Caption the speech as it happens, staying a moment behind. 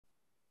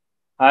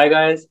Hi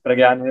guys,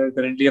 Pragyan here,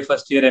 currently a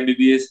first year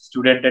MBBS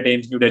student at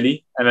AIMS New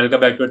Delhi, and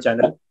welcome back to our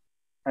channel.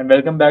 And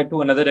welcome back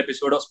to another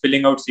episode of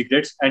Spilling Out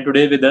Secrets. And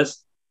today with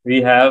us,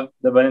 we have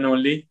the one and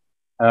only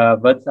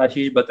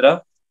Ashish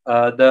Batra,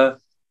 the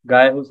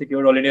guy who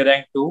secured All India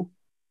Rank 2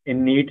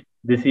 in NEET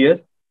this year.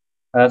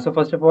 So,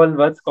 first of all,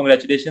 Vats,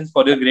 congratulations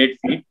for your great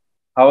feat.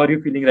 How are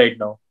you feeling right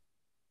now?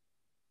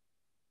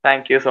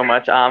 Thank you so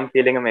much. I'm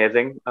feeling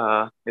amazing.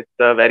 It's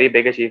a very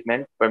big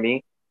achievement for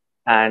me,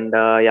 and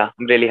yeah,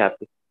 I'm really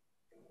happy.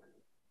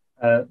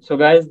 So,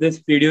 guys, this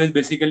video is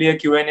basically a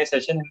Q&A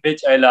session in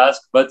which I'll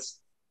ask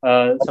Vats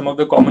some of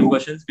the common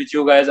questions which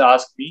you guys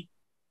asked me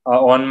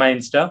on my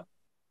Insta.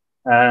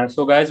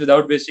 So, guys,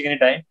 without wasting any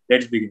time,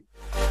 let's begin.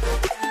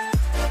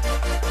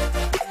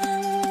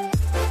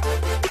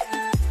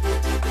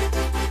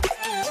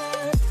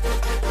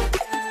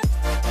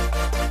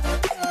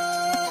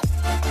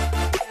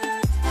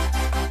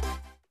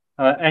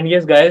 And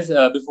yes, guys,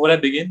 before I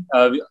begin,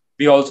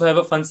 we also have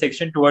a fun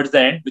section towards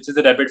the end, which is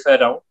the rapid fire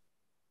round.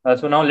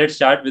 So, now let's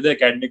start with the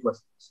academic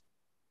questions.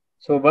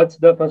 So, what's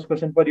the first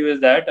question for you is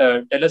that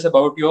tell us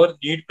about your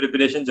NEET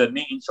preparation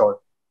journey in short.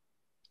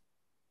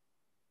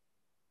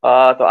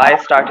 So I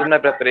started my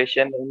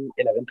preparation in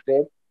 11th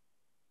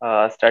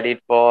grade. Studied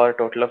for a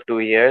total of 2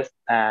 years,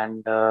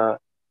 and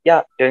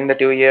yeah, during the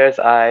 2 years,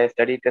 I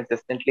studied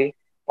consistently,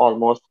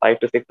 almost 5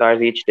 to 6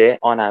 hours each day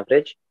on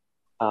average.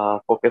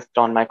 Focused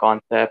on my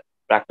concept,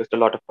 practiced a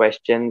lot of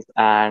questions,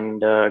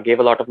 and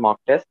gave a lot of mock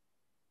tests.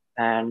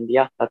 And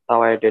yeah, that's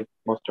how I did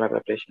most of my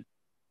preparation.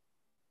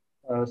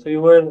 So, you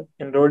were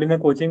enrolled in a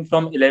coaching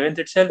from 11th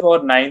itself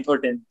or ninth or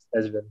 10th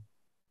as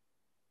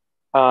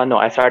well? No,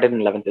 I started in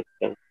 11th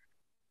itself.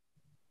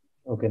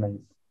 Okay, nice.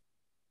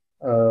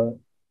 Uh,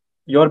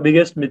 your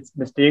biggest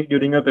mistake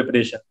during your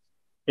preparation,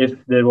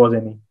 if there was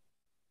any.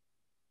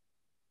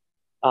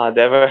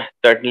 There were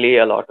certainly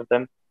a lot of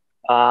them.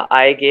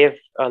 I gave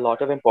a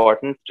lot of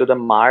importance to the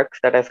marks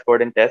that I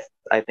scored in tests.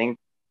 I think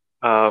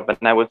when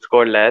I would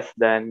score less,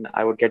 then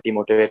I would get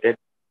demotivated.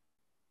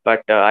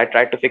 But I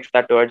tried to fix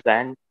that towards the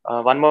end.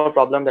 One more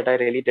problem that I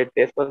really did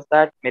face was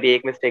that मेरी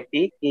एक mistake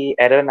थी कि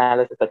error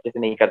analysis अच्छे से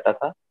नहीं करता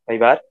था कई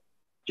बार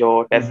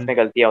जो टेस्ट Mm-hmm. में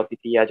गलतियाँ होती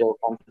थी या जो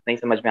कॉन्सेप्ट नहीं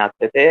समझ में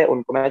आते थे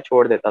उनको मैं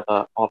छोड़ देता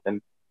था often.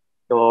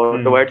 So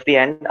Mm-hmm. towards the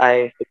end,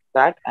 I fixed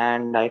that,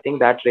 and I think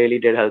that really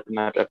did help in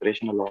my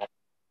preparation a lot.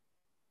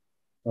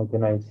 Okay,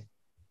 nice.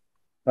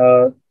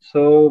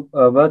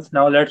 But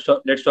now let's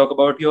talk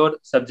about your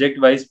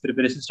subject-wise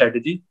preparation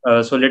strategy.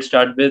 So, let's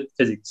start with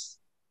physics.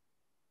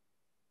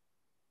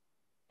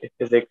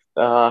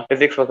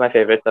 Physics was my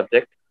favorite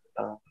subject.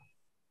 Uh,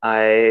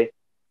 I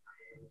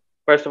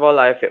first of all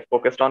I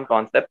focused on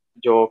concept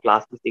जो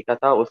class में सीखा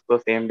था उसको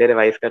same day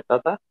revise करता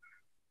था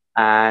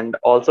and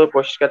also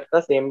कोशिश करता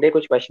था सेम डे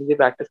कुछ क्वेश्चन भी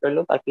प्रैक्टिस कर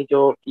लूँ ताकि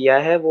जो किया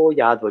है वो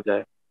याद हो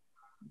जाए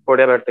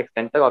थोड़े बहुत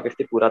एक्सटेंट तक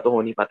ऑब्वियसली पूरा तो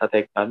हो नहीं पाता था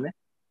एक साल में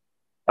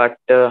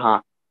बट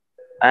हाँ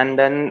and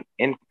then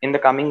in the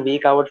coming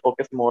week I would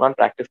focus more on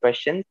practice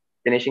questions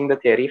finishing the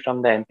theory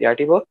from the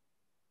NCERT book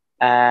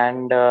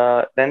and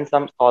then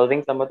some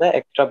solving some of the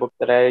extra books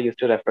that I used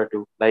to refer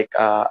to like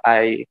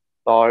I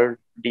solved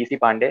DC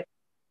Pandey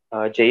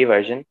JE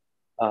version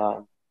uh,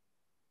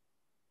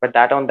 but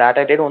that on that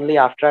I did only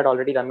after I'd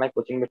already done my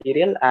coaching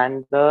material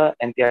and the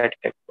NCERT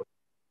textbook.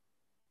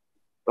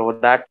 So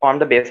that formed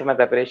the base of my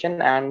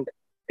preparation, and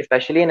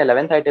especially in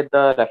 11th, I did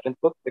the reference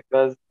book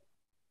because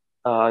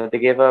they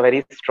gave a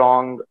very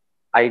strong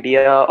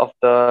idea of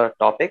the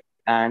topic,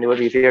 and it was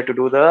easier to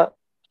do the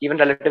even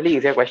relatively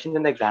easier questions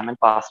in the exam and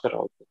faster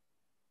also.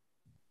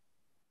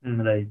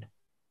 Right.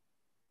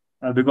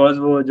 Because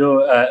वो जो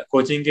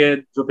coaching के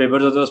जो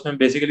papers होते हैं उसमें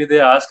basically they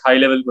ask high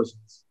level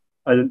questions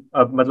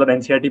मतलब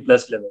NCERT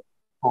plus level.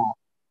 हाँ,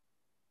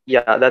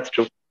 yeah, that's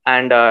true.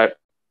 And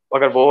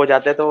अगर वो हो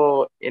जाते तो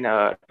इन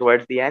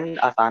towards the end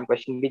आसान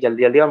क्वेश्चन भी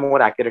जल्दी जल्दी और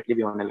more accurately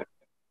भी होने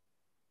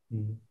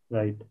लगते.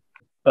 Right.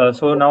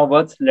 So now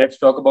let's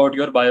talk about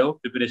your bio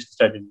preparation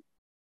strategy.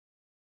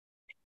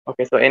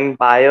 Okay, so in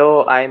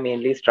bio, I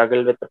mainly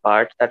struggled with the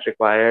parts that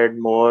required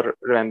more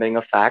remembering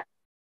of facts.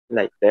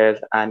 Like there's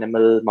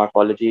animal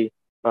morphology,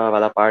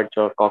 wala part,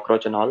 jo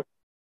cockroach and all.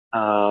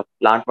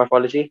 Plant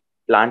morphology,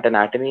 plant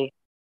anatomy,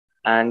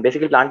 and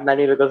basically plant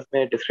anatomy because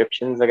में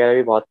descriptions वगैरह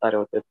भी बहुत सारे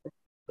होते थे,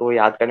 तो वो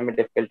याद करने में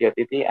difficulty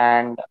होती थी.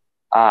 And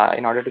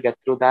in order to get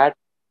through that,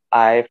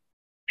 I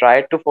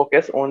tried to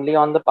focus only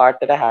on the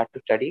part that I had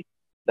to study,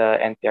 the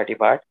NCERT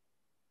part,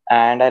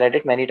 and I read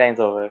it many times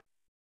over.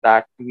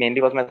 That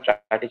mainly was my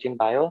strategy in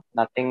bio.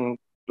 Nothing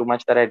too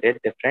much that I did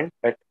different,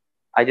 but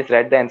I just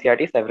read the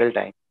NCERT several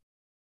times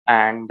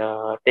and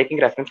taking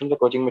reference from the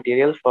coaching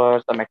material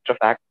for some extra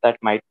facts that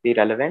might be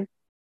relevant.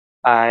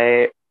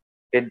 I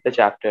did the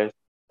chapters.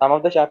 Some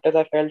of the chapters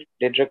I felt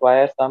did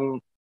require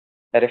some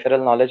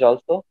peripheral knowledge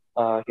also.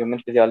 Human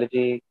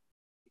physiology,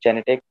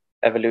 genetics,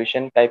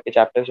 evolution type के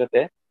chapters जो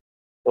थे,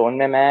 तो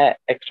उनमें मैं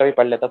extra भी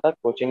पढ़ लेता था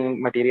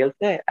coaching material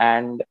से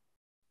and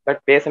but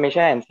base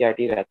हमेशा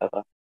NCERT रहता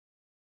था.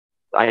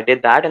 I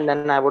did that, and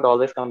then I would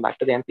always come back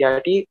to the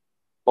NCERT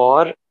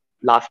for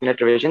last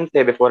minute revision,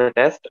 say before a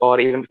test or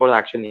even before the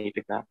actual NEET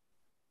exam.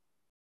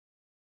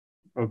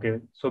 Okay.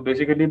 So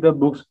basically, the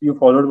books you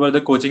followed were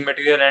the coaching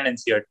material and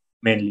NCERT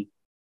mainly.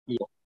 Yeah,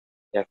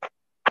 yes.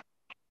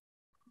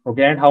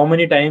 Okay. And how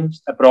many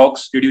times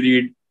approx did you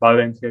read Bio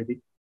NCERT?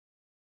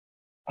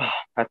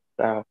 That's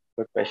a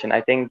good question.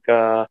 I think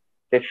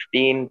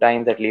 15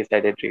 times at least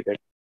I did read it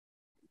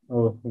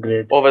Oh,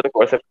 great. over the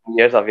course of 2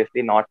 years,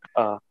 obviously, not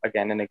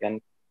again and again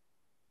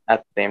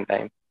at the same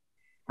time.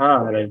 Ah,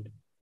 right.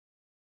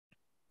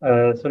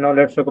 So now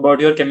let's talk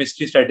about your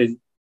chemistry strategy.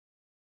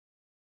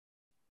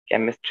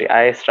 Chemistry,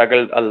 I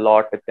struggled a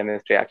lot with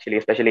chemistry actually,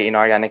 especially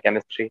inorganic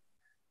chemistry.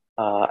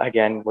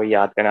 Again, वो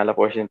याद करने वाला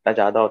portion इतना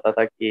ज़्यादा होता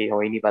था कि हो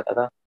ही नहीं पाता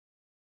था.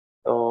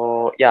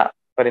 So yeah,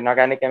 for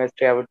inorganic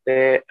chemistry, I would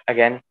say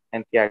again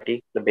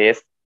NCERT, the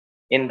base.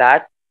 In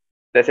that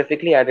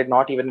specifically, I did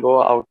not even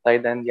go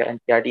outside than the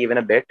NCERT even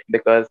a bit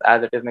because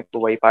as it is मेरे को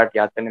वही part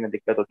याद करने में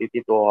दिक्कत होती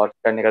थी तो और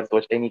करने का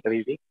सोचता ही नहीं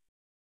कभी भी.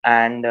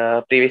 And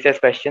previous year's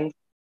questions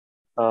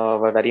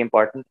were very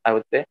important, I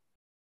would say.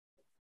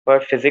 For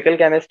physical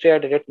chemistry, I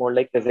did it more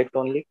like physics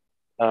only.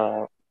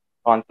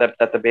 Concepts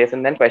at the base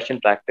and then question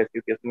practice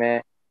क्योंकि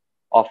उसमें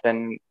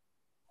often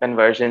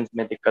conversions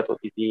में दिक्कत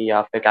होती थी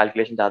या फिर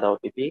calculation ज़्यादा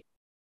होती थी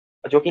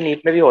जो कि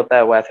नीट में भी होता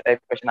है वो ऐसे टाइप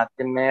क्वेश्चन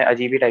आते हैं जिनमें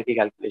अजीब ही टाइप की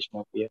कैलकुलेशन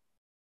होती है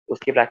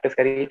उसकी प्रैक्टिस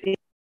करी थी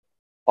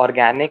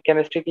ऑर्गेनिक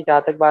केमिस्ट्री की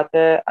जहाँ तक बात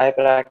है आई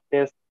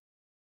practice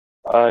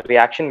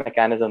reaction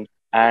mechanism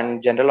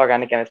and general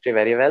organic chemistry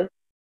very well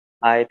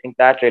I think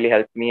that really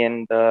help me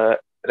in the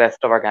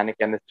rest of organic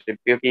chemistry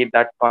because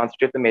that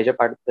constitutes a major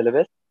part of the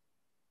syllabus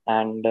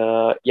and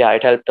yeah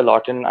it helped a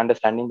lot in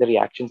understanding the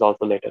reactions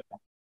also later.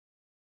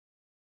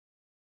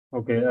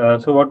 Okay.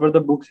 So what were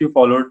the books you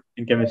followed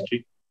in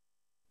chemistry?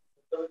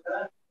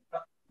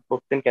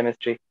 Books in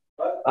chemistry,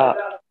 uh,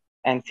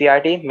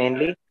 NCERT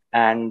mainly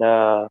and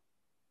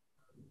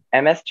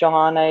MS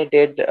Chauhan, I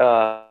did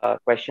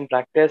question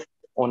practice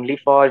only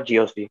for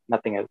GOC,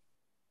 nothing else.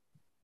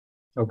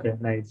 Okay,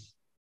 nice.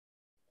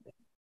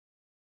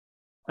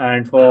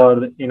 And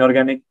for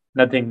inorganic,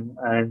 nothing.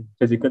 And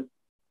physical.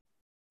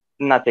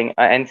 Nothing.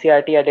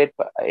 NCERT, I did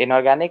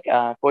inorganic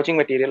coaching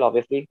material,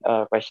 obviously,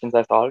 questions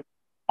I solved.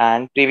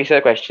 And previous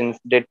year questions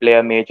did play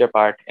a major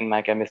part in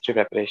my chemistry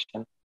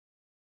preparation.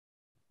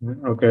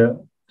 Okay.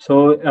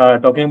 So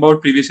talking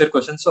about previous year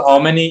questions, so how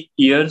many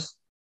years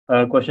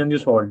questions you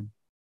solved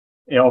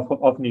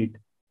of NEET?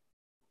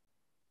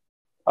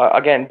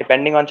 Again,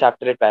 depending on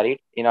chapter, it varied.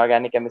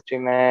 Inorganic chemistry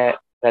में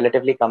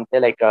relatively कम थे,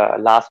 like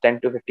last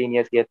 10 to 15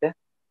 years किए थे.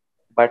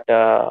 But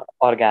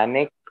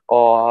organic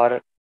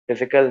और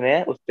physical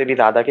में उससे भी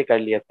ज़्यादा के कर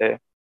लिए थे.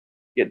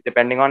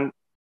 Depending on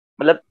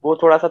मतलब वो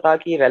थोड़ा सा था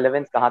कि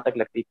रेलेवेंस कहाँ तक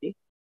लगती थी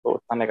तो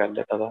उतना मैं कर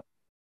लेता था.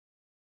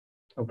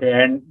 Okay.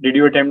 And did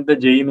you attempt the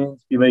JEE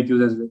mains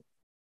PYQs as well?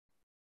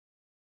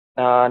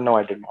 No,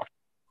 I did not.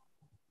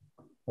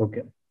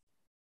 Okay.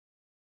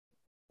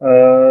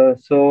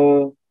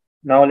 So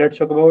now let's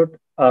talk about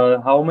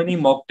how many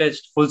mock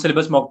tests, full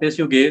syllabus mock tests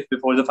you gave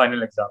before the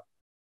final exam.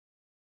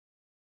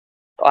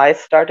 I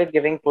started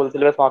giving full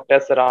syllabus mock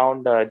tests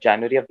around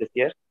January of this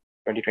year,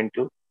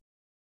 2022,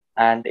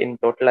 and in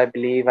total, I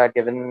believe I've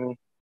given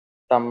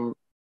some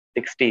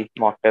 60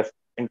 mock tests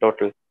in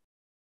total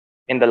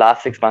in the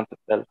last 6 months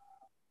itself.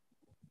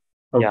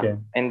 Yeah, Okay.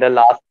 in the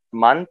last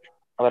month,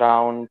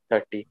 around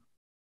 30.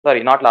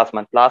 Sorry, not last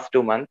month, last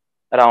 2 months,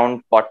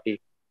 around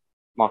 40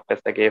 mock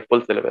tests I gave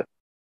full syllabus.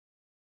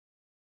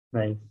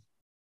 Nice.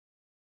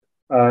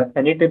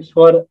 Any tips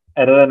for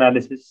error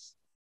analysis?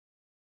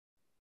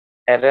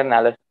 Error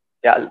analysis.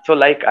 Yeah, so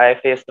like I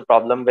faced the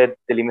problem with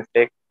silly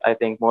mistakes. I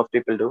think most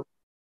people do.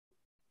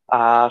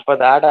 For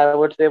that, I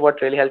would say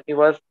what really helped me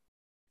was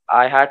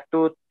I had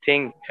to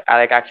think,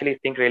 like actually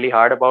think really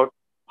hard about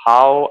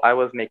how I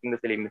was making the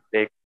silly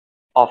mistakes.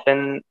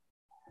 Often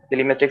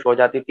silly mistakes हो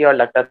जाती थी और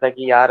लगता था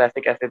कि यार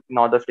ऐसे कैसे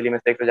 9-10 silly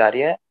mistakes हो जा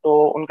रही है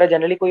तो उनका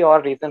जनरली कोई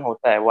और रीजन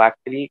होता है वो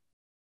एक्चुअली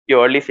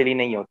प्योरली सिली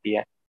नहीं होती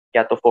है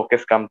या तो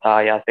फोकस कम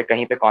था या फिर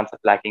कहीं पे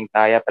कॉन्सेप्ट लैकिंग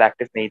था या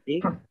प्रैक्टिस नहीं थी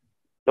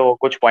तो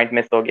कुछ पॉइंट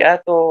मिस हो गया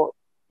तो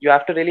you have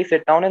to really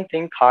sit down and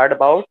think hard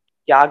about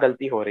क्या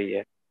गलती हो रही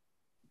है.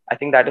 I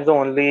think that is the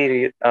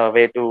only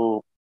way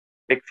to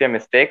fix your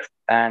mistakes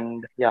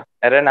and yeah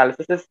error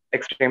analysis is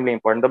extremely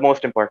important, the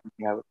most important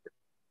thing I would say.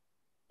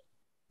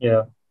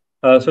 Yeah.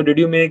 So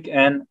did you make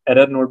an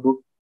error notebook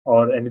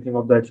or anything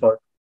of that sort?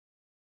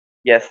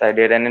 Yes, I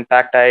did, and in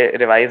fact I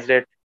revised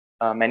it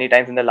many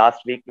times in the last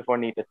week before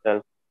NEET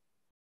itself.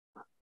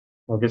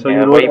 Okay. So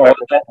you wrote वही all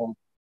पढ़ते the थे.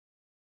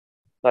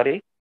 Sorry.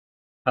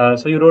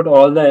 so you wrote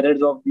all the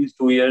errors of these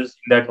 2 years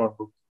in that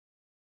notebook.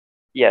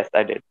 Yes,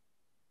 I did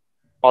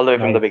all the way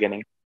from the Nice.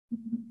 beginning.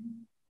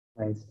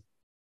 Nice.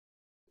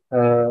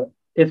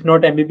 If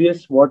not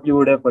MBBS, what you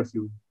would have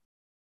pursued?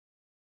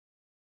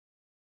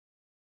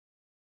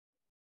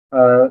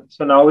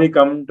 So now we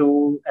come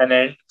to an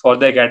end for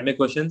the academic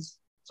questions.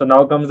 So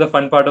now comes the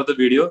fun part of the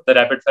video, the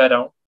rapid fire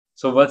round.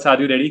 So Vats,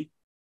 are you ready?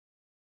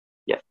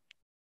 Yes.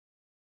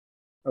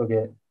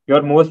 Okay.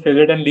 Your most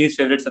favorite and least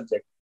favorite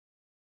subject?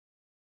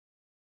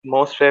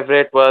 Most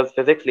favorite was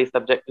physics,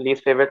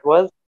 least favorite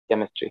was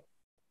chemistry.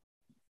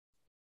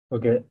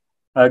 Okay.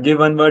 Give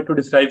one word to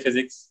describe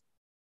physics.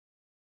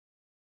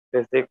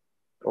 Physics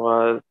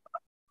was,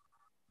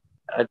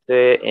 I'd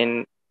say,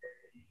 in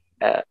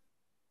uh,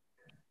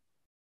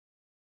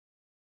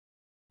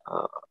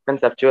 uh,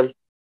 conceptual.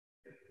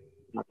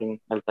 Nothing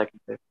else I can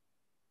say.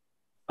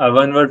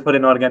 One word for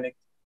inorganic.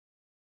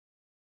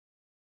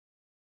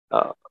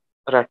 Uh,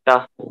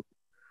 Ratta,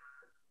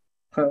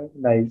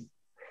 Nice.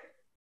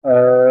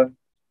 Uh,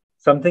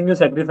 Something you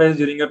sacrifice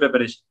during your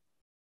preparation.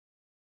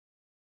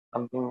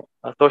 something.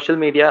 Social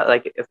media,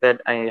 like I said,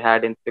 I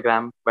had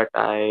Instagram, but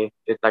I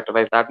did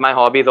sacrifice that. My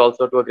hobbies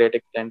also to a great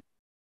extent,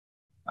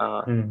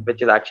 uh, Hmm.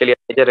 which is actually a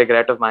major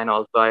regret of mine.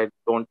 Also, I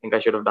don't think I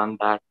should have done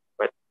that.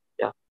 But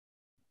yeah,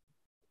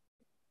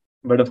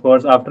 But of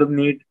course, after the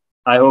NEET,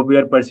 I hope you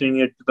are pursuing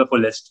it to the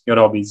fullest, your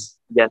hobbies.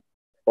 yes,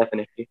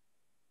 definitely.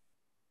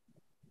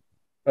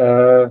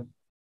 Uh,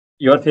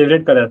 your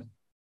favorite color?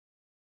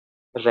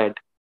 Red.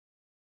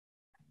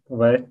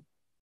 Why?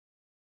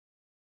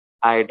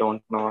 I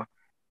don't know.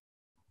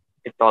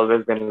 It's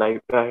always been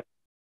like that.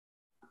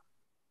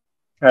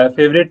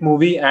 Favorite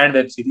movie and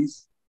web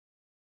series?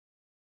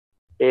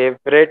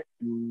 Favorite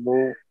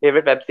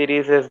web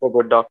series is The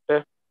Good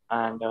Doctor,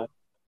 and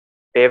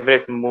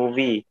favorite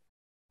movie,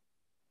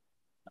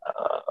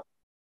 uh,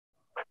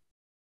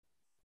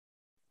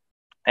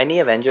 any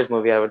Avengers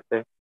movie, I would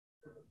say.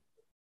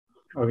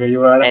 Okay,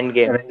 you are an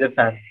Endgame. Avenger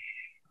fan.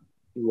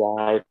 Yeah,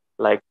 I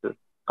like this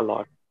a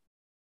lot.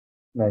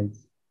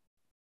 Nice.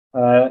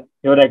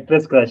 Your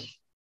actress crush?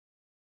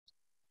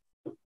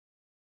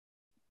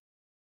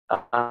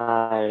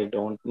 I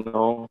don't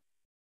know.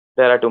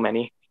 There are too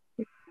many.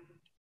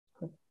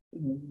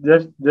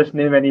 Just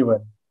name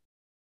anyone.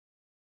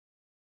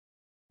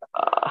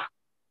 Uh,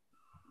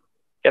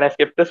 can I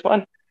skip this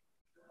one?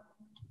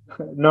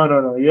 No,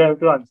 no, no. You have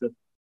to answer.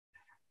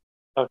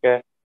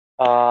 Okay.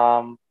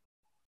 Um,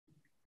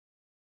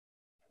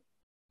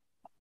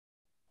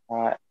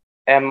 uh,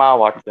 Emma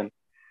Watson,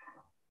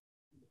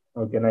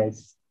 Okay,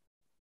 nice.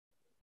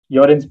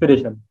 Your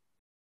inspiration?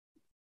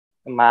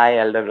 my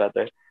elder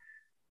brother.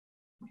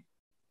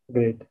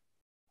 Great.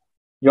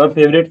 Your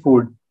favorite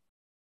food?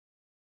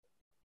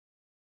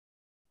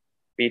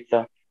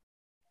 Pizza.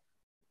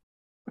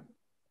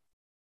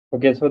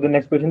 Okay, so the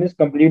next question is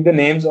complete the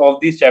names of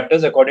these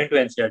chapters according to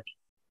NCERT.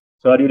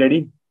 So are you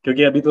ready?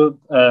 क्योंकि अभी तो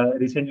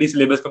recently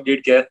syllabus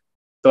complete किया है,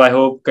 तो I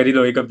hope कर ही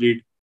लोगे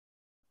complete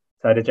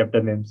सारे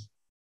chapter names.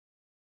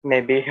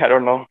 Maybe, I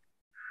don't know.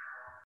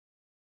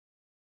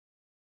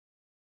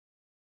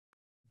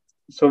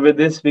 So with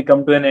this, we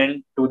come to an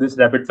end to this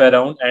rapid fire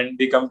round, and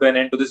we come to an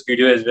end to this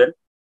video as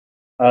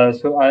well.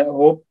 So I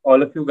hope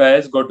all of you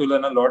guys got to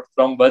learn a lot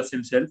from Vats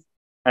himself,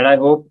 and I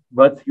hope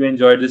Vats you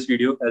enjoyed this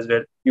video as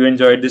well. You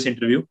enjoyed this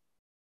interview,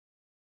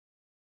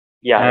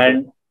 Yeah, I did.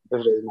 and It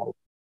was really nice.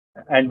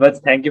 Vats,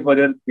 thank you for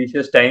your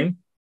precious time.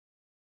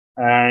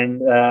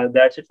 And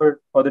that's it for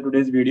the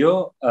today's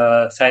video.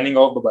 Signing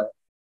off. Bye bye.